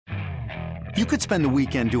You could spend the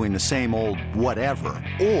weekend doing the same old whatever,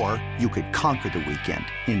 or you could conquer the weekend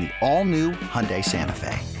in the all-new Hyundai Santa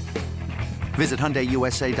Fe. Visit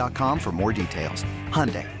HyundaiUSA.com for more details.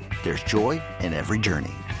 Hyundai, there's joy in every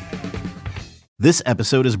journey. This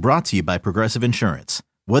episode is brought to you by Progressive Insurance.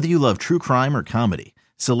 Whether you love true crime or comedy,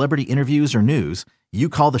 celebrity interviews or news, you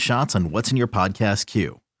call the shots on what's in your podcast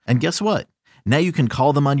queue. And guess what? Now you can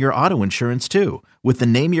call them on your auto insurance too with the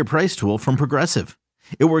Name Your Price tool from Progressive.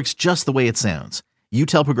 It works just the way it sounds. You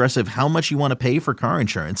tell Progressive how much you want to pay for car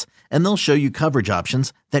insurance, and they'll show you coverage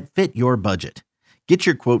options that fit your budget. Get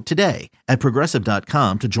your quote today at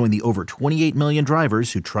Progressive.com to join the over 28 million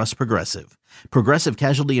drivers who trust Progressive. Progressive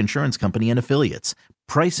Casualty Insurance Company and Affiliates.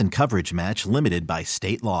 Price and coverage match limited by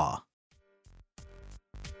state law.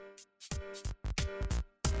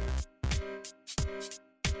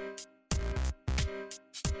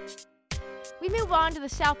 We move on to the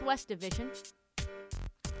Southwest Division.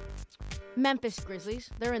 Memphis Grizzlies,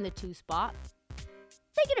 they're in the 2 spot.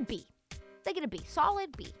 They get a B. They get a B.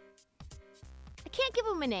 Solid B. I can't give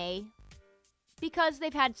them an A because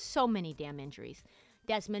they've had so many damn injuries.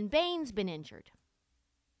 Desmond Bane's been injured.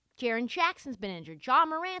 Jaren Jackson's been injured. Ja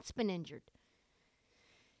Morant's been injured.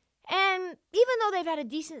 And even though they've had a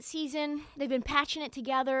decent season, they've been patching it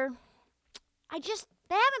together, they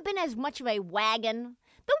haven't been as much of a wagon.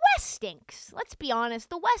 The West stinks. Let's be honest.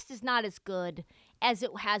 The West is not as good as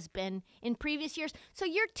it has been in previous years. So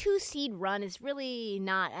your 2 seed run is really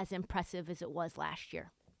not as impressive as it was last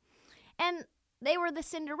year. And they were the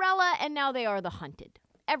Cinderella, and now they are the hunted.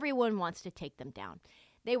 Everyone wants to take them down.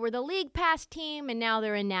 They were the league pass team, and now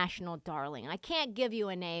they're a national darling. I can't give you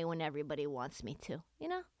an A when everybody wants me to, you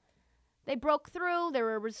know? They broke through.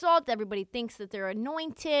 They're a result. Everybody thinks that they're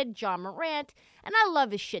anointed. Ja Morant. And I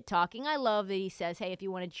love his shit talking. I love that he says, hey, if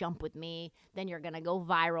you want to jump with me, then you're going to go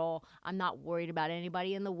viral. I'm not worried about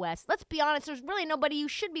anybody in the West. Let's be honest. There's really nobody you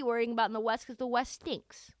should be worrying about in the West because the West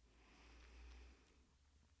stinks.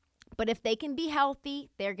 But if they can be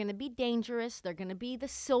healthy, they're going to be dangerous. They're going to be the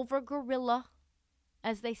silver gorilla,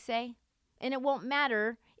 as they say. And it won't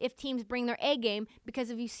matter if teams bring their A game because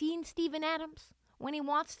have you seen Steven Adams? When he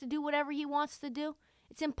wants to do whatever he wants to do,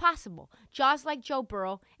 it's impossible. Jaws like Joe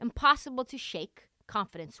Burrow, impossible to shake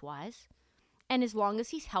confidence-wise. And as long as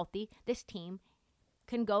he's healthy, this team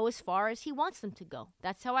can go as far as he wants them to go.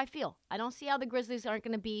 That's how I feel. I don't see how the Grizzlies aren't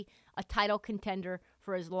going to be a title contender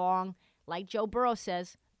for as long. Like Joe Burrow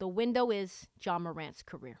says, the window is Ja Morant's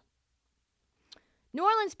career. New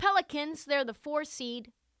Orleans Pelicans, they're the 4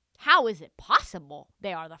 seed. How is it possible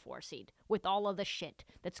they are the 4 seed with all of the shit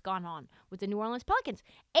that's gone on with the New Orleans Pelicans?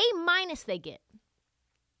 A- they get.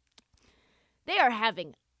 They are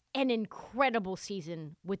having an incredible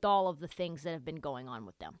season with all of the things that have been going on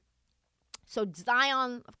with them. So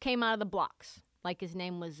Zion came out of the blocks, like his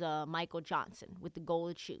name was Michael Johnson, with the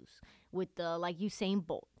golden shoes, with like Usain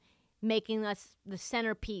Bolt, making us the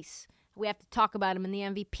centerpiece. We have to talk about him in the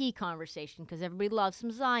MVP conversation because everybody loves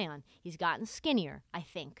some Zion. He's gotten skinnier, I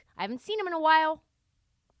think. I haven't seen him in a while.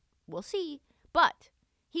 We'll see. But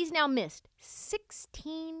he's now missed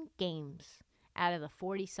 16 games out of the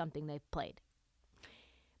 40-something they've played.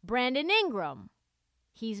 Brandon Ingram,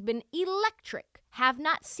 he's been electric. Have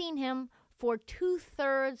not seen him for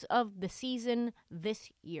 2/3 of the season this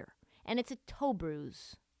year. And it's a toe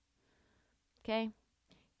bruise. Okay?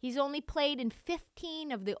 He's only played in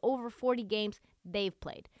 15 of the over 40 games they've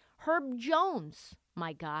played. Herb Jones,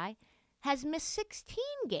 my guy, has missed 16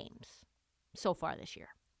 games so far this year.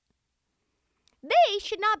 They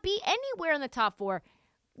should not be anywhere in the top 4.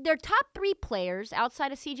 Their top 3 players,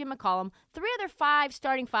 outside of C.J. McCollum, 3 of their 5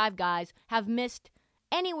 starting 5 guys have missed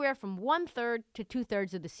anywhere from 1/3 to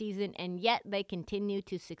 2/3 of the season, and yet they continue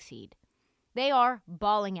to succeed. They are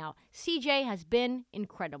balling out. C.J. has been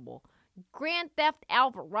incredible. Grand Theft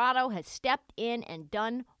Alvarado has stepped in and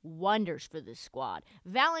done wonders for this squad.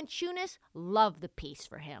 Valanciunas, love the piece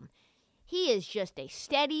for him. He is just a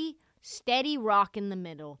steady rock in the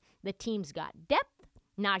middle. The team's got depth.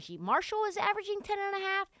 Najee Marshall is averaging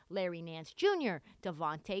 10.5. Larry Nance Jr.,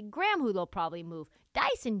 Devontae Graham, who they'll probably move.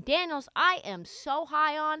 Dyson Daniels, I am so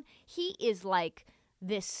high on. He is like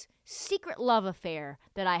this secret love affair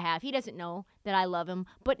that I have. He doesn't know that I love him,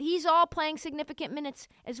 but he's all playing significant minutes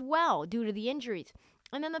as well due to the injuries.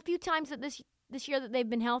 And then the few times that this year that they've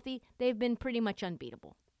been healthy, they've been pretty much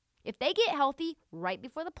unbeatable. If they get healthy right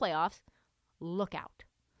before the playoffs, look out.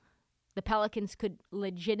 The Pelicans could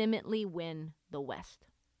legitimately win the West.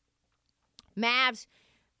 Mavs,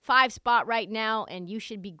 5 spot right now, and you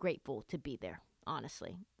should be grateful to be there,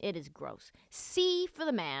 honestly. It is gross. C for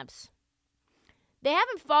the Mavs. They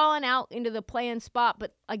haven't fallen out into the play-in spot,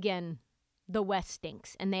 but again, the West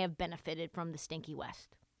stinks, and they have benefited from the stinky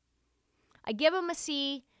West. I give them a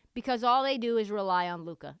C because all they do is rely on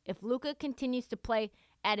Luka. If Luka continues to play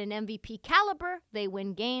at an MVP caliber, they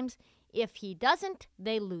win games. If he doesn't,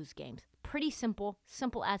 they lose games. Pretty simple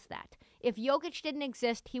as that. If Jokic didn't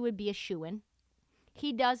exist, he would be a shoo-in.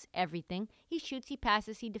 He does everything. He shoots, he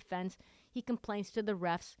passes, he defends, he complains to the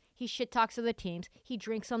refs, he shit-talks other teams, he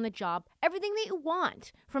drinks on the job. Everything that you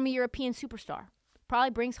want from a European superstar.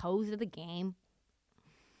 Probably brings hoes to the game.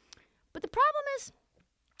 But the problem is,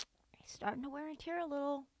 he's starting to wear and tear a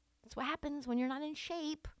little. That's what happens when you're not in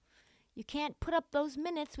shape. You can't put up those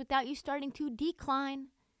minutes without you starting to decline.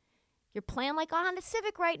 You're playing like a Honda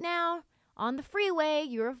Civic right now. On the freeway,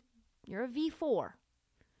 you're a V4.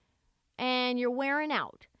 And you're wearing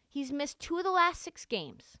out. He's missed 2 of the last 6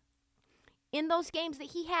 games. In those games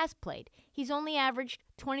that he has played, he's only averaged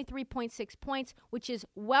 23.6 points, which is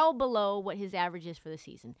well below what his average is for the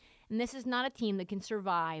season. And this is not a team that can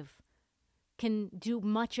survive, can do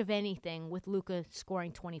much of anything with Luka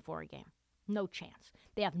scoring 24 a game. No chance.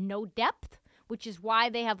 They have no depth, which is why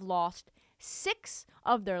they have lost 6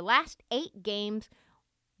 of their last 8 games.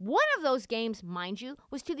 One of those games, mind you,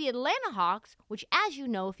 was to the Atlanta Hawks, which, as you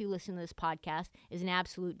know if you listen to this podcast, is an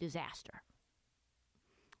absolute disaster.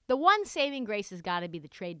 The one saving grace has got to be the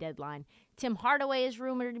trade deadline. Tim Hardaway is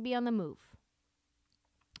rumored to be on the move.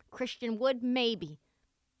 Christian Wood, maybe.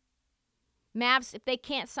 Mavs, if they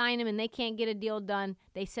can't sign him and they can't get a deal done,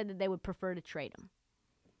 they said that they would prefer to trade him.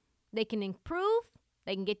 They can improve,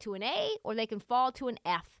 they can get to an A, or they can fall to an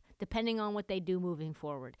F, depending on what they do moving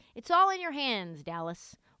forward. It's all in your hands,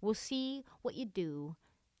 Dallas. We'll see what you do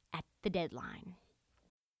at the deadline.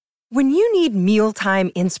 When you need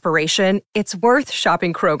mealtime inspiration, it's worth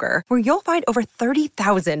shopping Kroger, where you'll find over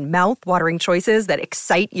 30,000 mouth-watering choices that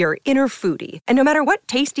excite your inner foodie. And no matter what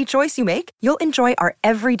tasty choice you make, you'll enjoy our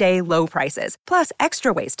everyday low prices, plus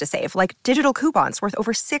extra ways to save, like digital coupons worth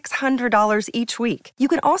over $600 each week. You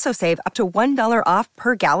can also save up to $1 off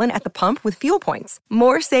per gallon at the pump with fuel points.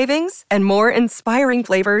 More savings and more inspiring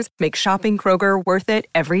flavors make shopping Kroger worth it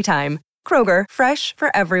every time. Kroger, fresh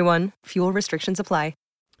for everyone. Fuel restrictions apply.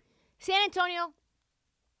 San Antonio,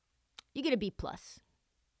 you get a B+.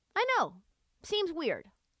 I know, seems weird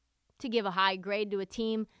to give a high grade to a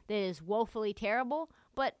team that is woefully terrible,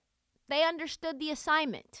 but they understood the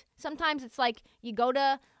assignment. Sometimes it's like you go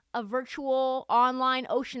to a virtual online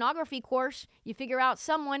oceanography course, you figure out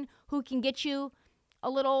someone who can get you a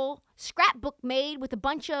little scrapbook made with a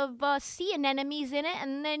bunch of sea anemones in it,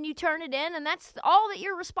 and then you turn it in, and that's all that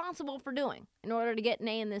you're responsible for doing in order to get an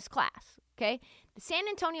A in this class, okay? The San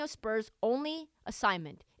Antonio Spurs' only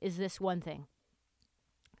assignment is this one thing.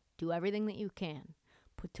 Do everything that you can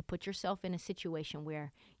to put yourself in a situation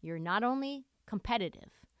where you're not only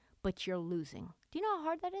competitive, but you're losing. Do you know how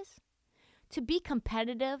hard that is? To be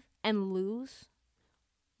competitive and lose,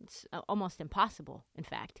 it's almost impossible, in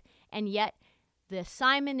fact. And yet, the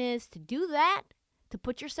assignment is to do that, to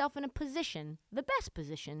put yourself in a position, the best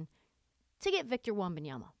position, to get Victor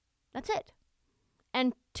Wembanyama. That's it.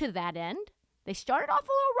 And to that end, they started off a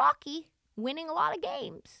little rocky, winning a lot of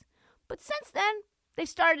games. But since then, they've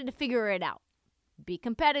started to figure it out. Be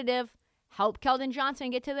competitive, help Keldon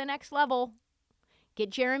Johnson get to the next level,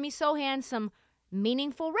 get Jeremy Sohan some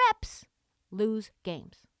meaningful reps, lose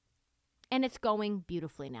games. And it's going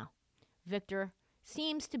beautifully now. Victor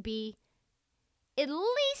seems to be at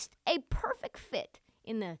least a perfect fit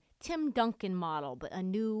in the Tim Duncan model, but a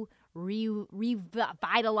new,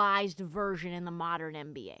 revitalized version in the modern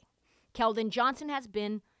NBA. Keldon Johnson has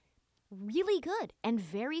been really good and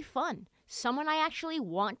very fun. Someone I actually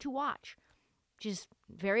want to watch, which is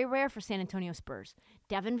very rare for San Antonio Spurs.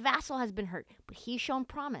 Devin Vassell has been hurt, but he's shown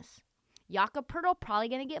promise. Jakob Poeltl probably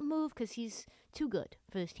going to get moved because he's too good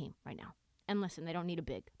for this team right now. And listen, they don't need a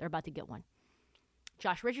big. They're about to get one.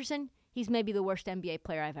 Josh Richardson, he's maybe the worst NBA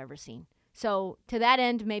player I've ever seen. So to that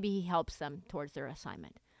end, maybe he helps them towards their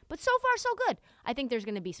assignment. But so far, so good. I think there's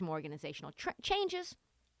going to be some organizational changes.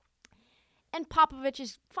 And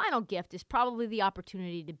Popovich's final gift is probably the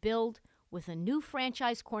opportunity to build with a new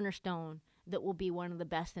franchise cornerstone that will be one of the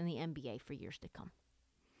best in the NBA for years to come.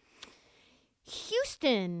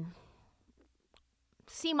 Houston,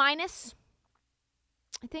 C-, I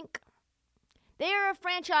think. They're a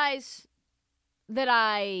franchise that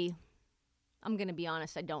I'm going to be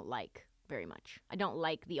honest, I don't like very much. I don't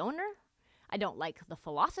like the owner. I don't like the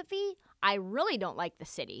philosophy. I really don't like the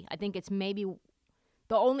city. I think it's maybe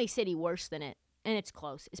the only city worse than it, and it's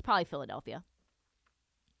close. It's probably Philadelphia.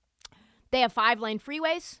 They have 5-lane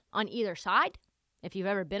freeways on either side. If you've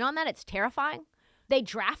ever been on that, it's terrifying. They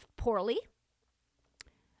draft poorly.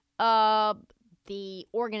 The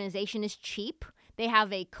organization is cheap. They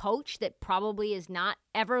have a coach that probably has not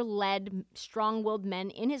ever led strong-willed men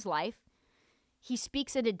in his life. He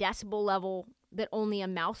speaks at a decibel level that only a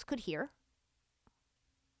mouse could hear.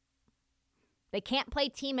 They can't play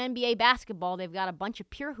team NBA basketball. They've got a bunch of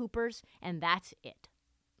pure hoopers, and that's it.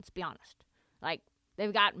 Let's be honest. Like,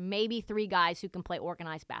 they've got maybe 3 guys who can play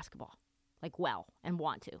organized basketball, like, well, and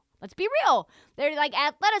want to. Let's be real. They're, like,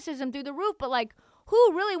 athleticism through the roof, but, like,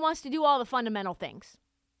 who really wants to do all the fundamental things?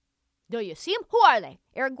 Do you see him? Who are they?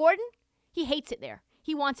 Eric Gordon? He hates it there.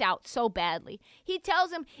 He wants out so badly. He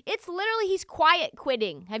tells him it's literally he's quiet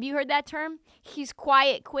quitting. Have you heard that term? He's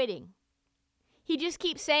quiet quitting. He just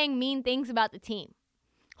keeps saying mean things about the team,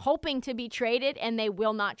 hoping to be traded, and they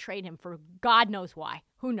will not trade him for God knows why.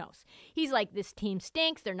 Who knows? He's like, this team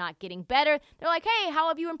stinks. They're not getting better. They're like, hey, how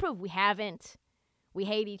have you improved? We haven't. We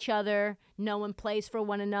hate each other. No one plays for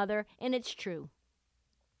one another. And it's true.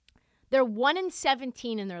 They're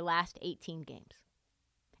 1-17 in their last 18 games.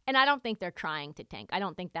 And I don't think they're trying to tank. I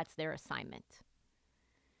don't think that's their assignment.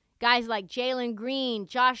 Guys like Jalen Green,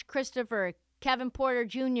 Josh Christopher, Kevin Porter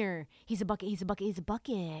Jr., he's a bucket, he's a bucket, he's a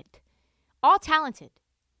bucket. All talented.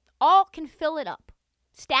 All can fill it up.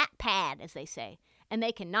 Stat pad, as they say. And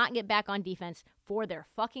they cannot get back on defense for their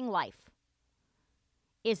fucking life.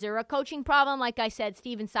 Is there a coaching problem? Like I said,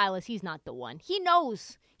 Steven Silas, he's not the one. He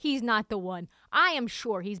knows he's not the one. I am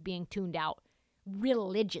sure he's being tuned out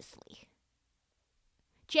religiously.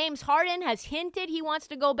 James Harden has hinted he wants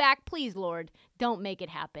to go back. Please, Lord, don't make it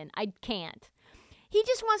happen. I can't. He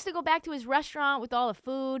just wants to go back to his restaurant with all the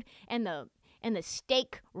food and the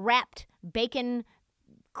steak-wrapped bacon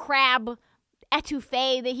crab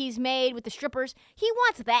etouffee that he's made with the strippers. He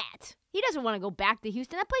wants that. He doesn't want to go back to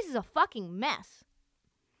Houston. That place is a fucking mess.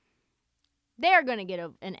 They're going to get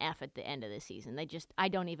an F at the end of the season. I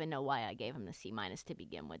don't even know why I gave them the C- to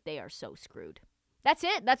begin with. They are so screwed. That's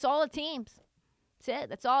it. That's all the teams. That's it.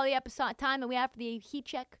 That's all the episode time that we have for the Heat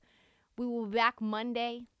Check. We will be back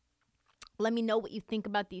Monday. Let me know what you think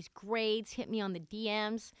about these grades. Hit me on the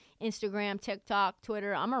DMs, Instagram, TikTok,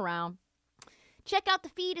 Twitter. I'm around. Check out the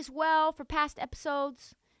feed as well for past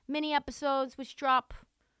episodes, mini episodes, which drop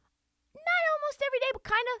not almost every day, but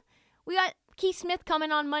kind of. We got Keith Smith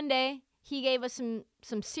coming on Monday. He gave us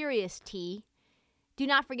some serious tea. Do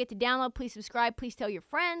not forget to download. Please subscribe. Please tell your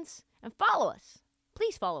friends. And follow us.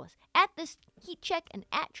 Please follow us at This Heat Check and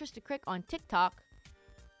at Trista Crick on TikTok,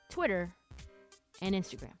 Twitter, and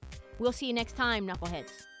Instagram. We'll see you next time,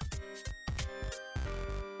 knuckleheads.